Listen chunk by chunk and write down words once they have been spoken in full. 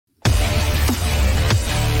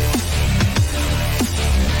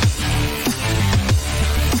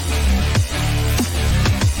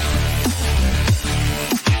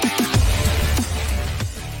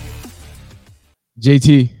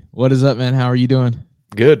JT, what is up, man? How are you doing?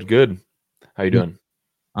 Good, good. How you Good. doing?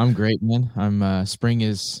 I'm great, man. I'm spring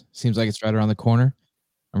is seems like it's right around the corner.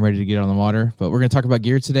 I'm ready to get on the water, but we're gonna talk about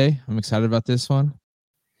gear today. I'm excited about this one.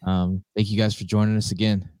 Thank you guys for joining us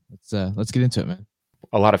again. Let's get into it, man.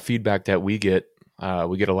 A lot of feedback that we get a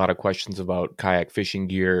lot of questions about kayak fishing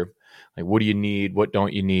gear. Like, what do you need? What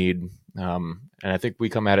don't you need? And I think we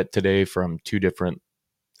come at it today from two different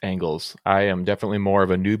angles. I am definitely more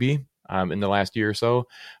of a newbie in the last year or so.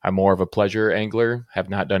 I'm more of a pleasure angler, have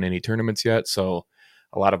not done any tournaments yet. So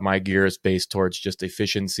a lot of my gear is based towards just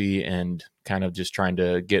efficiency and kind of just trying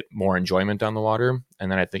to get more enjoyment on the water.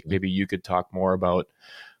 And then I think maybe you could talk more about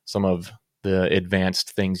some of the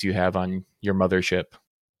advanced things you have on your mothership.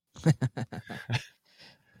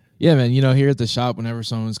 Yeah, man. Here at the shop, whenever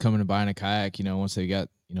someone's coming to buying a kayak, once they got,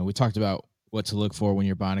 we talked about what to look for when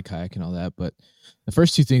you're buying a kayak and all that. But the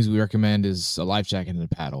first two things we recommend is a life jacket and a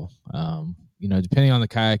paddle. Depending on the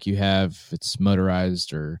kayak you have, if it's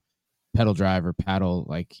motorized or pedal drive or paddle,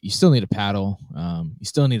 like you still need a paddle. You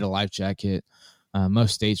still need a life jacket.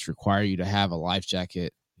 Most states require you to have a life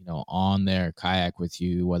jacket, on their kayak with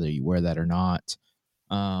you, whether you wear that or not.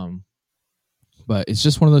 But it's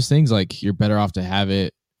just one of those things, like you're better off to have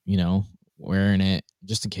it, wearing it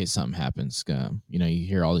just in case something happens. You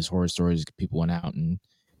hear all these horror stories. People went out and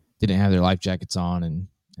didn't have their life jackets on and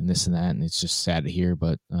this and that. And it's just sad to hear.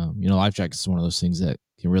 But, life jackets is one of those things that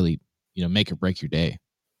can really, make or break your day.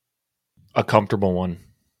 A comfortable one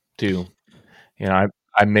too.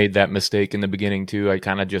 I made that mistake in the beginning too. I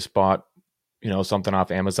kind of just bought, something off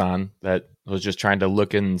Amazon that was just trying to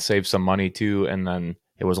look and save some money too. And then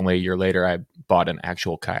it was only a year later I bought an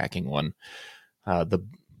actual kayaking one. The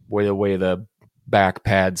way the back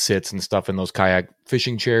pad sits and stuff in those kayak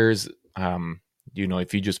fishing chairs,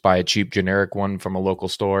 if you just buy a cheap generic one from a local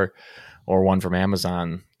store or one from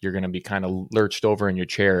Amazon, you're going to be kind of lurched over in your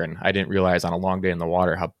chair. And I didn't realize on a long day in the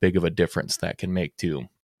water how big of a difference that can make too.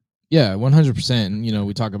 Yeah, 100%.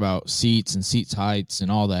 We talk about seats and seats heights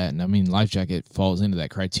and all that. And I mean, life jacket falls into that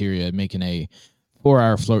criteria, making a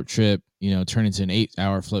 4-hour float trip, turn into an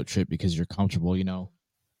 8-hour float trip because you're comfortable.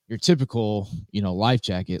 Your typical, life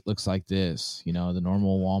jacket looks like this, the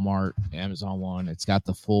normal Walmart, Amazon one. It's got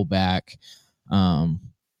the full back.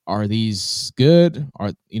 Are these good?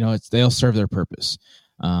 They'll serve their purpose.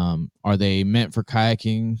 Are they meant for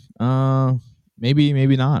kayaking?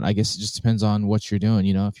 Maybe not. I guess it just depends on what you're doing.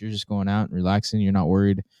 If you're just going out and relaxing, you're not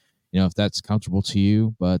worried, if that's comfortable to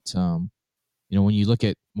you. But, when you look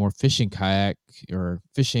at more fishing kayak or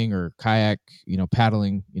kayak,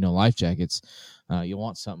 paddling, life jackets, you'll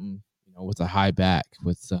want something, with a high back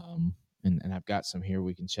with, and I've got some here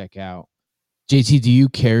we can check out. JT, do you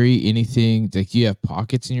carry anything? Like, do you have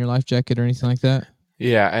pockets in your life jacket or anything like that?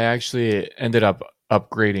 Yeah, I actually ended up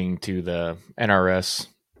upgrading to the NRS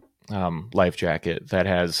life jacket that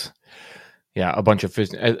has, a bunch of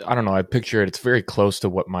fish. I don't know. I picture it. It's very close to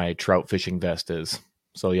what my trout fishing vest is.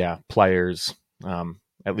 So yeah, pliers.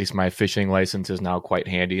 At least my fishing license is now quite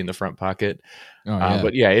handy in the front pocket. Oh, yeah.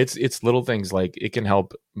 But yeah, it's little things like it can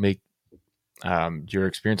help make your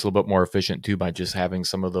experience a little bit more efficient too by just having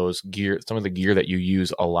some of the gear that you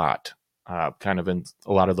use a lot, kind of in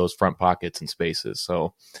a lot of those front pockets and spaces.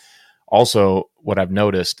 So also what I've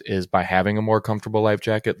noticed is by having a more comfortable life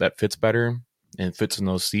jacket that fits better and fits in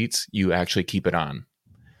those seats, you actually keep it on.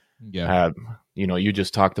 Yeah. You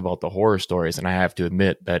just talked about the horror stories, and I have to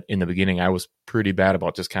admit that in the beginning I was pretty bad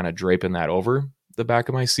about just kind of draping that over the back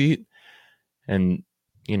of my seat. And,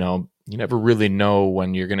 you never really know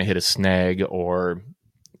when you're going to hit a snag or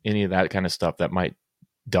any of that kind of stuff that might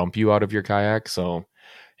dump you out of your kayak. So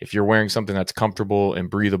if you're wearing something that's comfortable and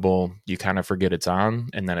breathable, you kind of forget it's on,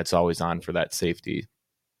 and then it's always on for that safety.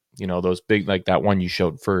 Those big, like that one you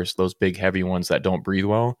showed first, those big heavy ones that don't breathe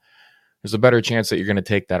well, there's a better chance that you're going to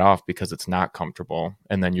take that off because it's not comfortable,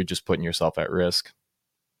 and then you're just putting yourself at risk.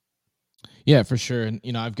 Yeah, for sure. And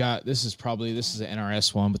this is an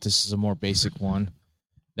NRS one, but this is a more basic one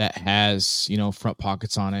that has, front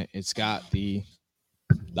pockets on it. It's got the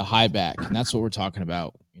high back, and that's what we're talking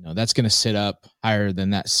about. That's going to sit up higher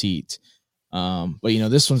than that seat. But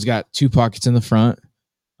this one's got 2 pockets in the front.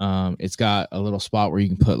 It's got a little spot where you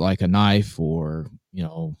can put like a knife or,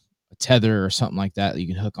 a tether or something like that you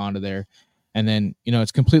can hook onto there. And then,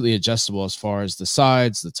 it's completely adjustable as far as the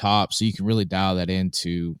sides, the top. So you can really dial that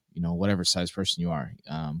into, whatever size person you are,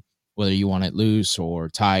 whether you want it loose or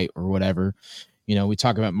tight or whatever. We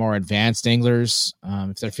talk about more advanced anglers.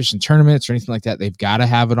 If they're fishing tournaments or anything like that, they've got to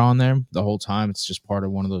have it on them the whole time. It's just part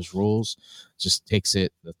of one of those rules. Just takes the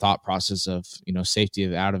thought process of,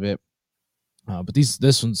 safety out of it. But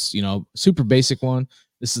this one's, super basic one.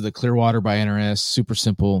 This is the Clearwater by NRS, super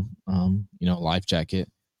simple, life jacket.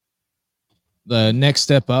 The next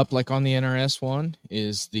step up, like on the NRS one,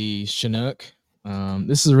 is the Chinook.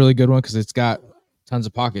 This is a really good one because it's got tons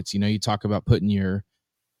of pockets. You talk about putting your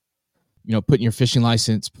fishing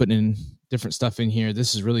license, putting in different stuff in here.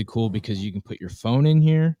 This is really cool because you can put your phone in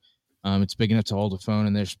here. It's big enough to hold a phone,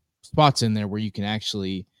 and there's spots in there where you can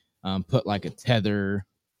actually put like a tether,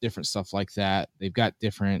 different stuff like that. They've got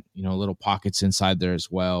different, little pockets inside there as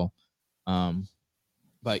well.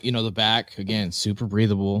 But the back, again, super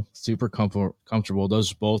breathable, super comfortable.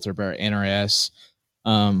 Those both are by NRS.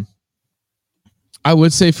 I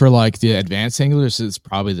would say for like the advanced anglers, it's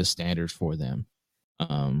probably the standard for them.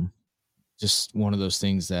 Just one of those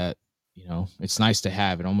things that, it's nice to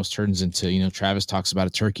have. It almost turns into, Travis talks about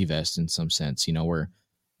a turkey vest in some sense,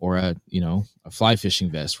 or a fly fishing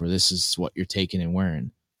vest, where this is what you're taking and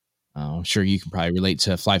wearing. I'm sure you can probably relate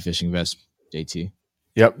to a fly fishing vest, JT.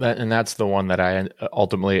 Yep, and that's the one that I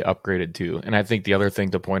ultimately upgraded to. And I think the other thing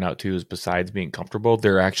to point out too is, besides being comfortable,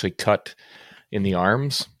 they're actually cut in the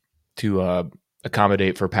arms to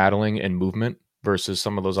accommodate for paddling and movement, versus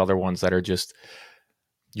some of those other ones that are just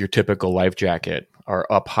your typical life jacket are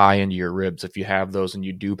up high into your ribs. If you have those and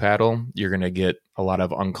you do paddle, you're going to get a lot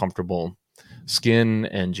of uncomfortable skin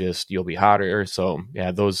and just you'll be hotter. So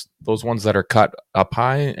yeah, those ones that are cut up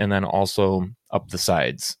high and then also up the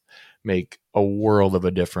sides make a world of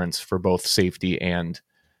a difference for both safety and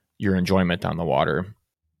your enjoyment on the water.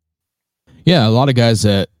 Yeah, a lot of guys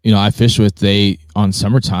that I fish with, they on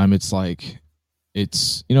summertime, it's like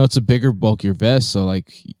it's a bigger, bulkier vest, so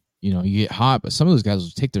like you get hot, but some of those guys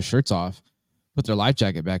will take their shirts off, put their life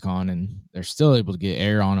jacket back on, and they're still able to get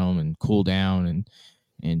air on them and cool down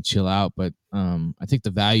and chill out. But I think the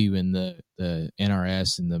value in the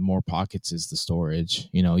NRS and the more pockets is the storage.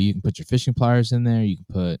 You can put your fishing pliers in there, you can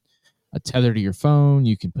put a tether to your phone,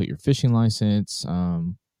 you can put your fishing license,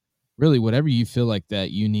 really whatever you feel like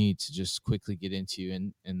that you need to just quickly get into.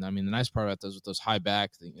 And I mean, the nice part about those with those high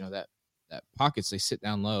back, that pockets, they sit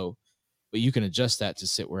down low, but you can adjust that to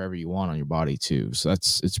sit wherever you want on your body too. So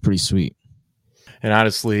it's pretty sweet. And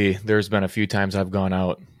honestly, there's been a few times I've gone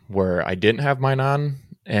out where I didn't have mine on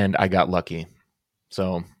and I got lucky.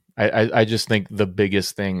 So I just think the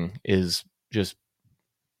biggest thing is just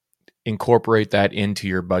incorporate that into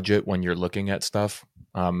your budget when you're looking at stuff.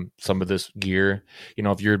 Some of this gear,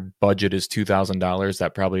 if your budget is $2,000,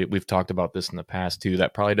 that probably, we've talked about this in the past too,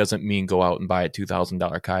 that probably doesn't mean go out and buy a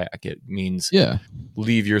 $2,000 kayak. It means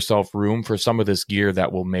leave yourself room for some of this gear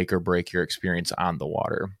that will make or break your experience on the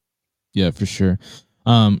water. Yeah, for sure.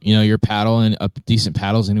 Your paddle, and a decent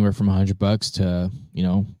paddle's anywhere from $100 to,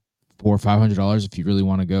 $400 or $500 if you really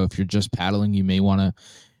want to go. If you're just paddling, you may want to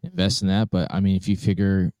invest in that. But I mean, if you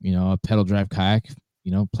figure, a pedal drive kayak,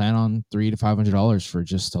 plan on $300 to $500 for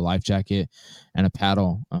just a life jacket and a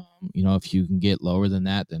paddle. If you can get lower than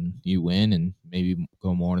that, then you win and maybe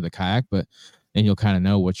go more into the kayak, but then you'll kind of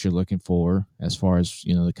know what you're looking for as far as,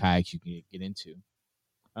 the kayak you can get into.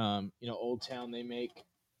 Old Town, they make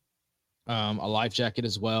a life jacket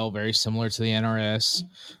as well, very similar to the NRS,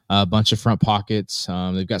 a bunch of front pockets.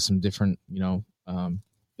 They've got some different,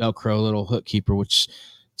 Velcro little hook keeper, which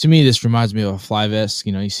to me, this reminds me of a fly vest.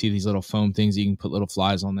 You see these little foam things, you can put little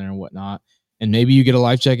flies on there and whatnot. And maybe you get a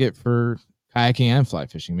life jacket for kayaking and fly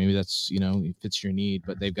fishing. Maybe that's, it fits your need,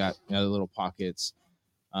 but they've got other little pockets.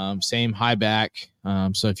 Same high back.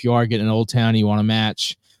 So if you are getting an Old Town and you want to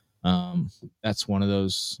match, that's one of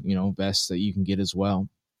those, vests that you can get as well.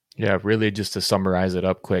 Yeah, really, just to summarize it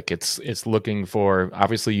up quick, it's looking for,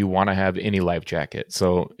 obviously you want to have any life jacket.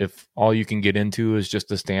 So if all you can get into is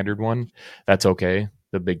just a standard one, that's okay.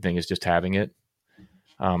 The big thing is just having it.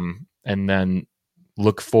 And then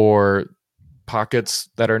look for pockets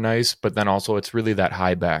that are nice, but then also it's really that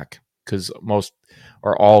high back, because most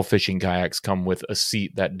or all fishing kayaks come with a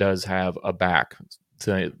seat that does have a back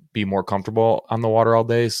to be more comfortable on the water all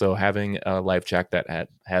day. So having a life jacket that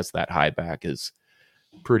has that high back is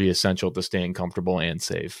pretty essential to staying comfortable and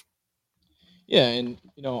safe. Yeah, and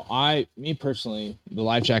me personally, the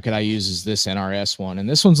life jacket I use is this NRS one, and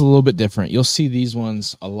this one's a little bit different. You'll see these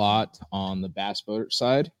ones a lot on the bass boat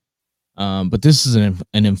side, but this is an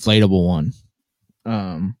inflatable one.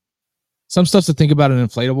 Some stuff to think about an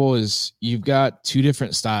inflatable is you've got two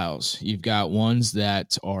different styles. You've got ones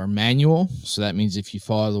that are manual, so that means if you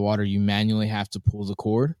fall out of the water, you manually have to pull the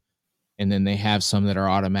cord, and then they have some that are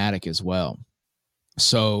automatic as well.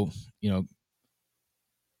 So,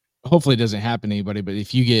 hopefully it doesn't happen to anybody, but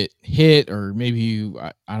if you get hit or maybe you,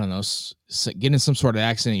 I don't know, get in some sort of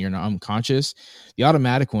accident, you're not unconscious, the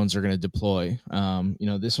automatic ones are going to deploy.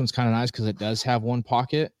 This one's kind of nice because it does have one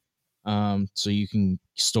pocket, So you can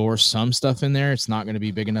store some stuff in there. It's not going to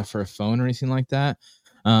be big enough for a phone or anything like that.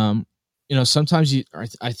 Sometimes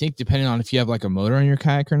I think depending on if you have like a motor on your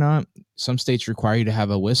kayak or not, some states require you to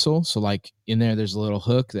have a whistle. So like in there's a little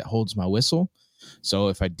hook that holds my whistle. So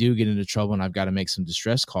if I do get into trouble and I've got to make some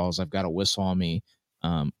distress calls, I've got a whistle on me.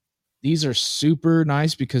 These are super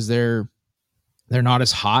nice because they're not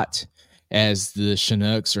as hot as the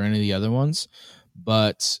Chinooks or any of the other ones,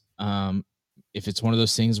 but if it's one of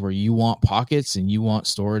those things where you want pockets and you want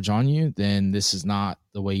storage on you, then this is not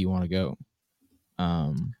the way you want to go.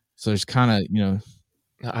 So there's kind of,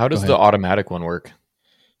 How does the automatic one work?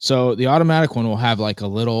 So the automatic one will have like a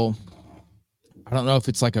little, I don't know if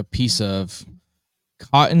it's like a piece of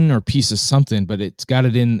cotton or piece of something, but it's got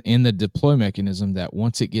it in the deploy mechanism that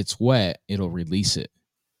once it gets wet, it'll release it.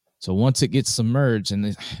 So once it gets submerged,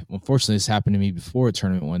 and unfortunately this happened to me before a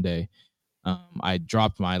tournament one day, I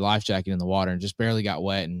dropped my life jacket in the water and just barely got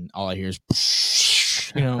wet, and all I hear is,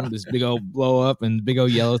 this big old blow up and big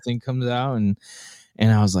old yellow thing comes out, and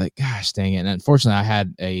I was like, gosh, dang it. And unfortunately, I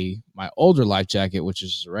had my older life jacket, which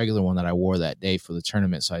is a regular one that I wore that day for the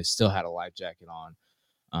tournament, so I still had a life jacket on.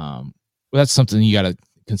 But that's something you got to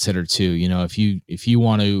consider too. If you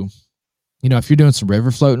want to, if you're doing some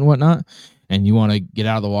river float and whatnot, and you want to get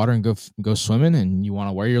out of the water and go swimming, and you want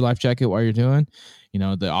to wear your life jacket while you're doing,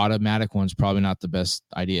 the automatic one's probably not the best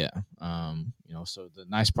idea. So the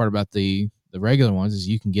nice part about the regular ones is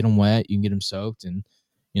you can get them wet, you can get them soaked, and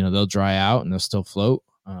they'll dry out and they'll still float.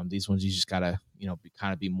 These ones you just gotta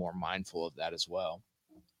be more mindful of that as well.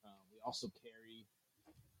 We also carry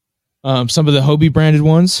some of the Hobie branded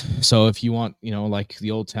ones. So if you want, like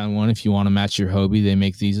the Old Town one, if you want to match your Hobie, they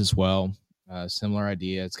make these as well. Similar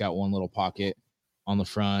idea. It's got one little pocket on the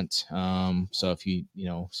front. So if you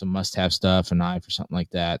some must-have stuff, a knife or something like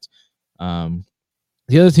that.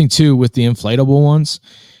 The other thing too with the inflatable ones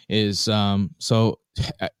is so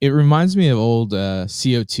it reminds me of old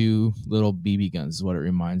CO2 little BB guns is what it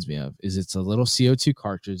reminds me of. Is it's a little CO2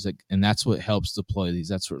 cartridge and that's what helps deploy these.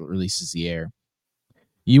 That's what releases the air.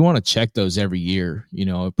 You want to check those every year.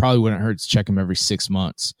 It probably wouldn't hurt to check them every 6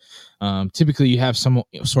 months. Typically, you have some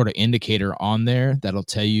sort of indicator on there that'll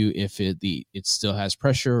tell you if it still has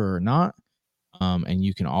pressure or not, and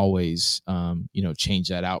you can always change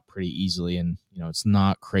that out pretty easily. And it's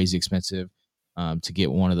not crazy expensive to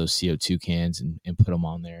get one of those CO2 cans and put them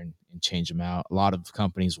on there and change them out. A lot of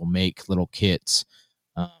companies will make little kits,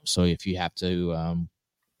 so if you have to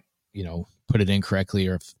put it in correctly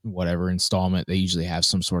or whatever installment, they usually have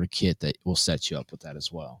some sort of kit that will set you up with that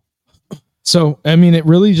as well. So, I mean, it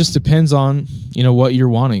really just depends on, what you're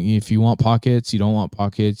wanting. If you want pockets, you don't want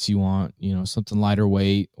pockets, you want, something lighter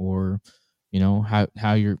weight or,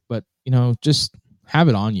 how you're, but, just have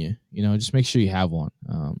it on you, just make sure you have one.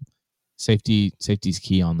 Safety's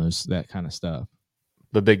key on that kind of stuff.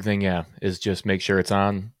 The big thing, is just make sure it's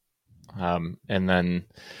on. And then,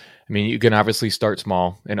 you can obviously start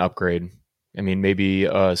small and upgrade. Maybe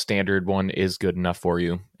a standard one is good enough for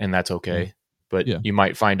you, and that's okay. Yeah. But you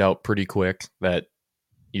might find out pretty quick that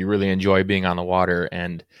you really enjoy being on the water,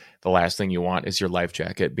 and the last thing you want is your life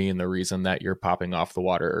jacket being the reason that you're popping off the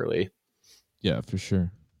water early. Yeah, for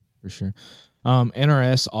sure.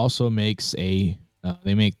 NRS also makes they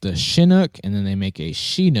make the Chinook, and then they make a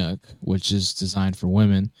Chinook, which is designed for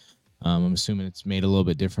women. I'm assuming it's made a little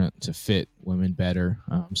bit different to fit women better.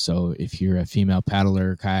 So if you're a female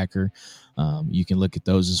paddler or kayaker, you can look at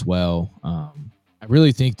those as well. I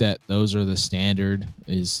really think that those are the standard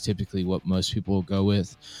is typically what most people will go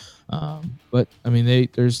with. But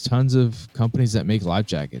there's tons of companies that make life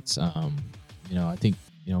jackets. I think,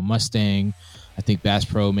 Mustang, I think Bass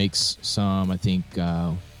Pro makes some. I think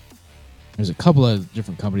there's a couple of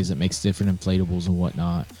different companies that makes different inflatables and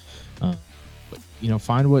whatnot. But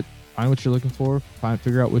find what you're looking for,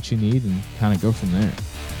 figure out what you need, and kind of go from there.